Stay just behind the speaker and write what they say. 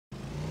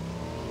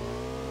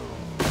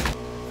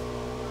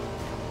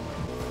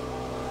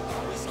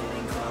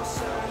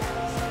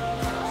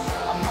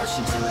I'm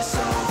marching till it's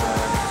over.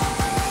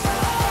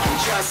 I'm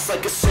just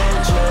like a soldier.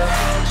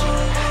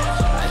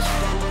 I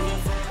keep on moving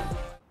forward.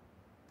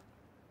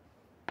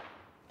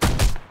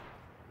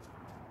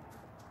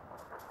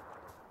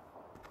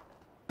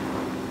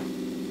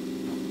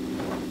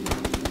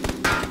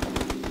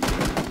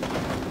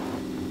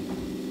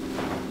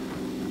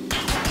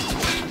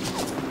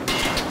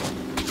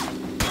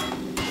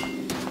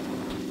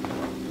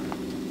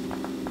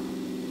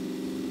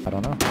 I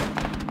don't know.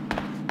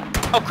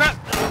 Oh crap!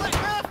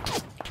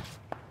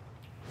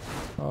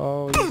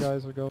 Oh, you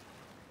guys are going.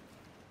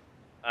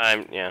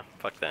 Yeah,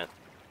 fuck that.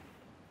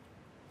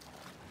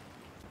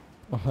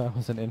 Well, that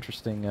was an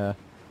interesting,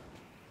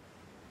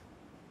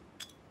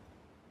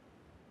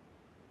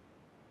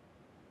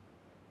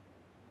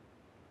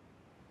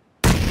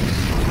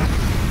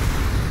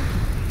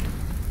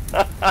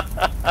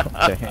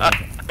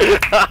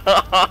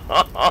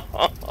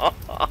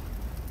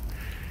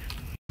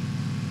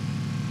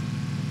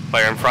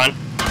 Player in front.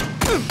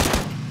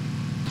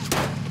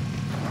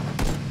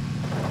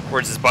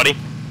 Where's his buddy?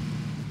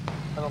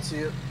 I don't see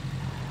it.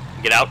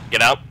 Get out,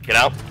 get out, get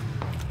out.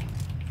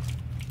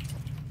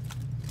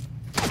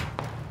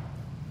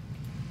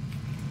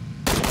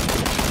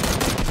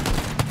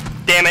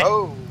 Damn it!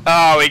 Oh!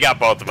 Oh, he got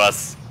both of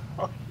us.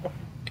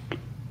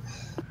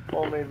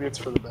 Well, maybe it's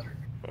for the better.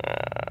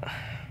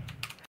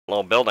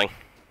 Little building.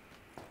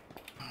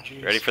 Jeez.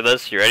 You ready for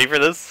this? You ready for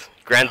this?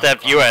 Grand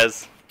Theft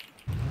US.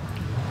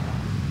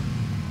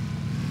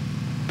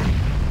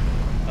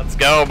 Let's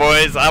go,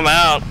 boys. I'm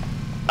out.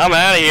 I'm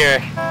out of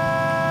here.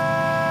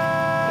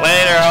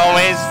 Later,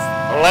 homies.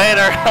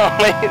 Later,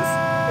 homies.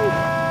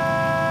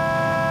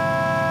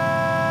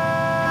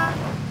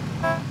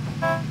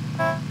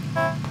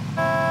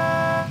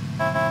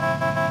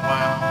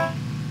 Wow.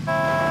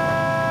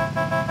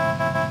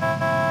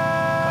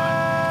 God.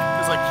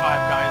 There's like 5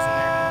 guys in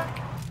there.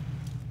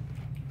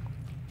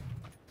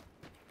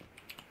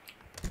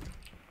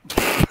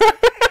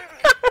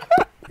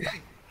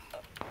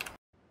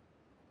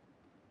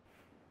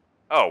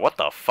 Oh, what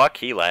the fuck?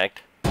 He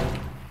lagged.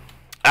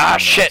 Ah,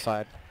 shit!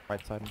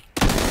 Right side.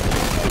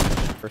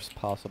 First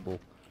possible.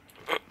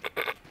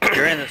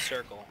 You're in the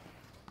circle.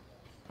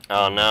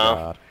 Oh no.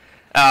 God.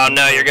 Oh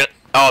no, you're gonna.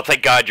 Oh,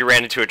 thank God you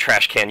ran into a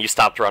trash can. You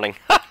stopped running.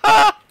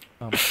 Oh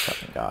my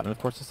fucking God. And of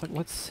course it's like,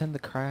 let's send the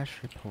crash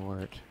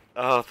report.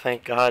 Oh,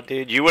 thank God,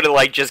 dude. You would have,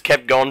 like, just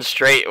kept going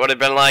straight. It would have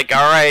been like,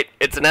 alright,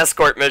 it's an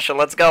escort mission.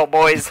 Let's go,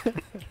 boys. I'm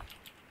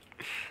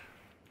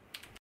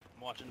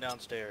watching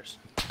downstairs.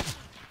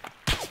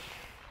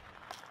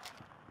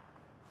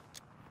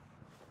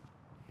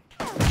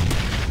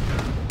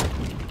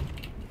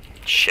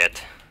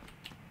 Shit.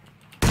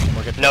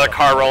 Another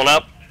car rolling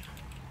up.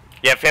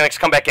 Yeah, Phoenix,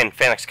 come back in.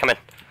 Phoenix, come in.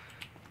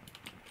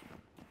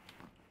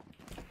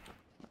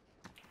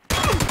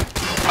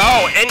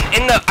 Oh,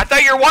 in the... I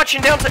thought you were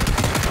watching down to...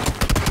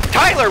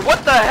 Tyler,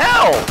 what the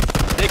hell?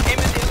 They came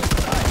in the other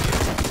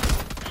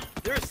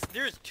side.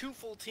 There's 2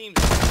 full teams.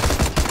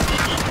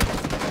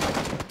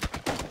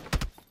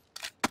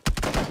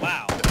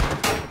 Wow.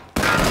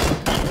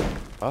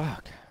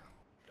 Fuck.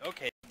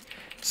 Okay.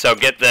 So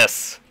get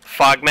this.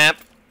 Fog map,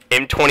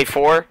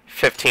 M24,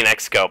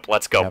 15x scope.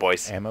 Let's go, Have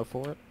boys. ammo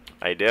for it?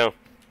 I do.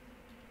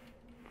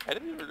 I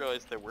didn't even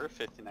realize there were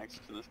 15x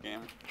in this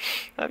game.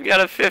 I've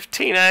got a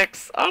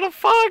 15x on a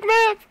fog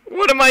map.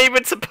 What am I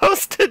even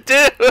supposed to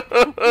do?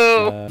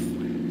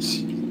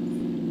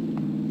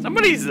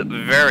 Somebody's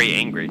very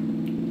angry.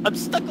 I'm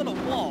stuck on a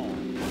wall.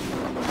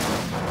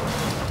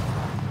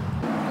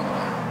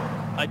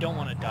 I don't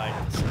want to die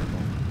in the circle.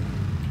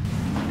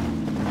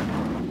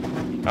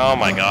 Oh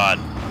my God.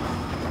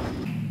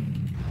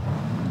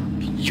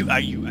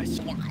 I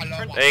swear.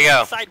 There you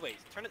go. Sideways.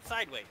 Turn it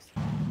sideways.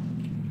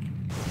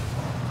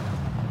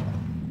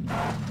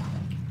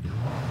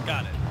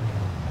 Got it.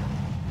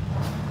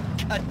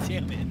 God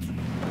damn it.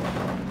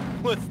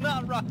 Well, it's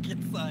not rocket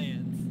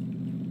science.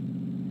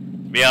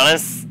 To be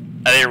honest,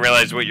 I didn't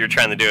realize what you were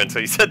trying to do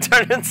until you said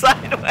turn it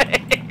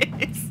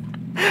sideways.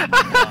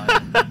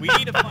 We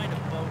need to find a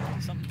boat.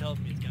 Something tells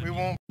me it's gonna We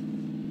won't.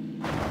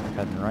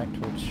 Heading right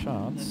towards That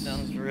shots.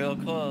 sounds real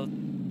close.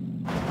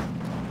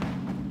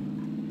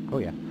 Oh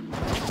yeah.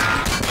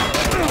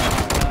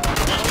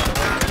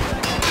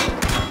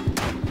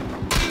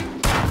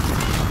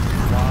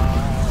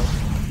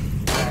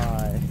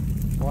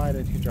 Why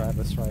did you drive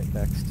us right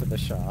next to the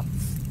shots?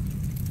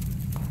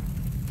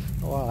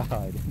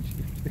 Why didn't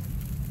you?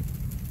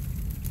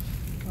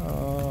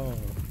 Oh.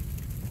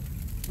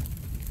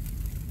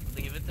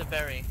 Leave it to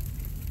Barry.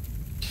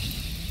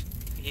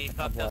 He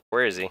fucked up.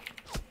 Where is he?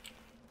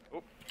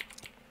 Oop.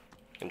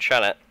 Can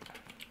shut it.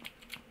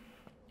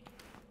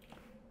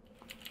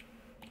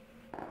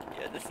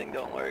 Yeah, this thing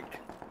don't work.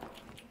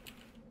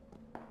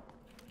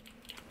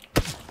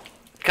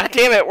 God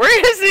damn it,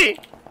 where is he?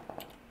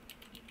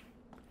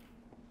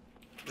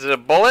 Is it a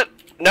bullet?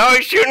 No,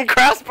 he's shooting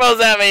crossbows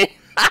at me!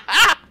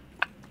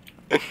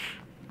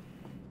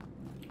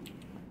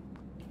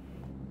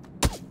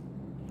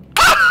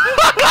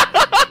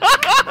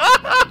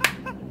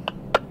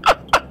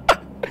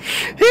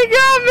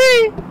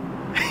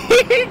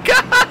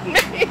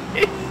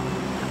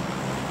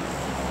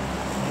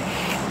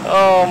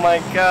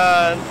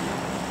 god.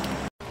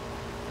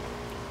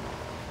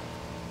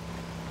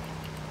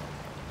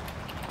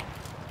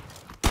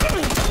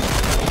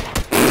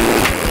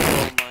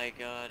 Oh my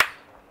god.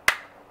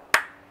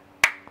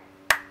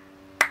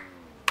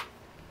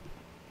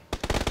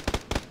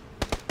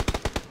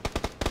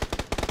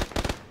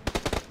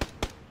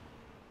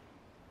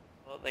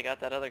 Well, they got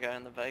that other guy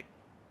on the bike.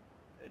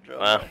 They drove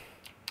Wow. away.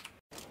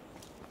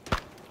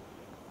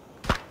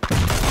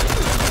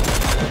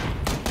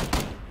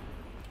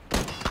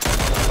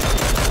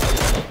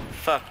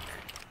 Fuck.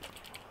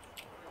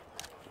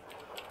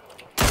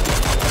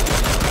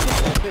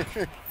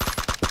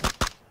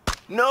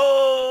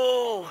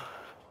 No!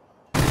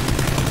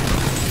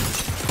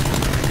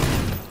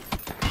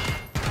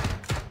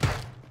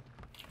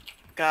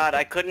 God,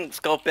 I couldn't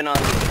scope in on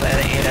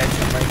that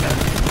 8x like that.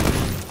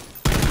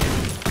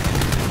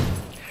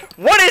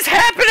 What is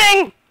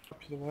happening?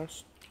 Up to the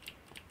west.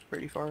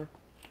 Pretty far.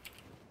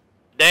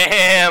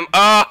 Damn!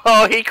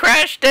 Oh, he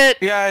crashed it!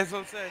 Yeah, I was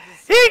gonna say.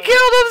 He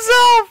killed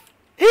himself!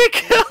 He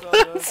killed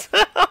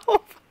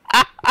himself!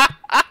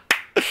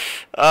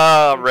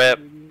 Oh, rip.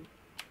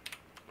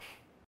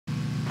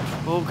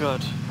 Oh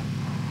god.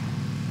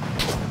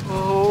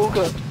 Oh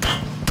god.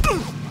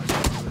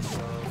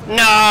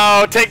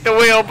 No! Take the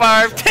wheel,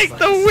 Barb! Take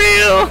the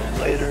wheel!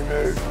 Later,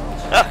 nerd.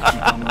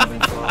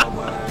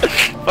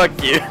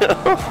 Fuck you.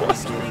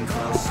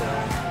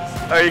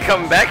 Are you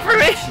coming back for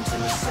me?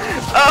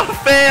 Oh,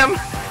 fam!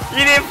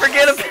 You didn't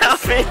forget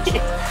about me!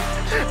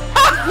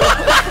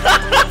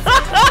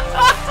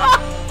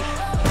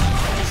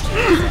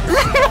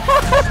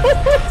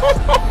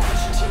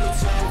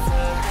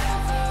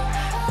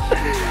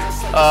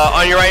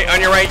 On your right, on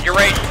your right, your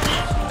right.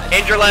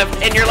 And your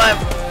left, and your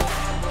left.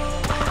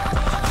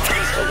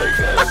 Oh my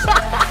god.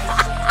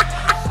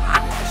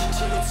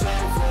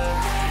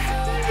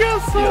 You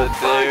got so Yo, they're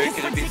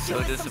fucking gonna be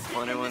so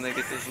disappointed when they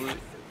get this loot.